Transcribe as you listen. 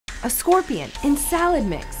A scorpion in salad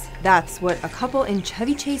mix. That's what a couple in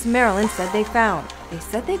Chevy Chase, Maryland said they found. They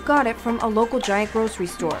said they got it from a local giant grocery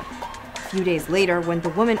store. A few days later, when the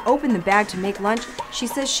woman opened the bag to make lunch, she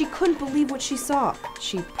says she couldn't believe what she saw.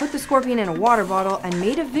 She put the scorpion in a water bottle and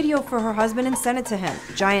made a video for her husband and sent it to him.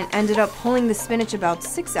 The giant ended up pulling the spinach about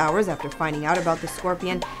 6 hours after finding out about the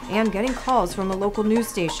scorpion and getting calls from a local news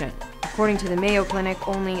station. According to the Mayo Clinic,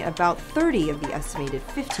 only about 30 of the estimated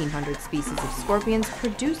 1,500 species of scorpions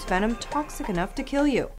produce venom toxic enough to kill you.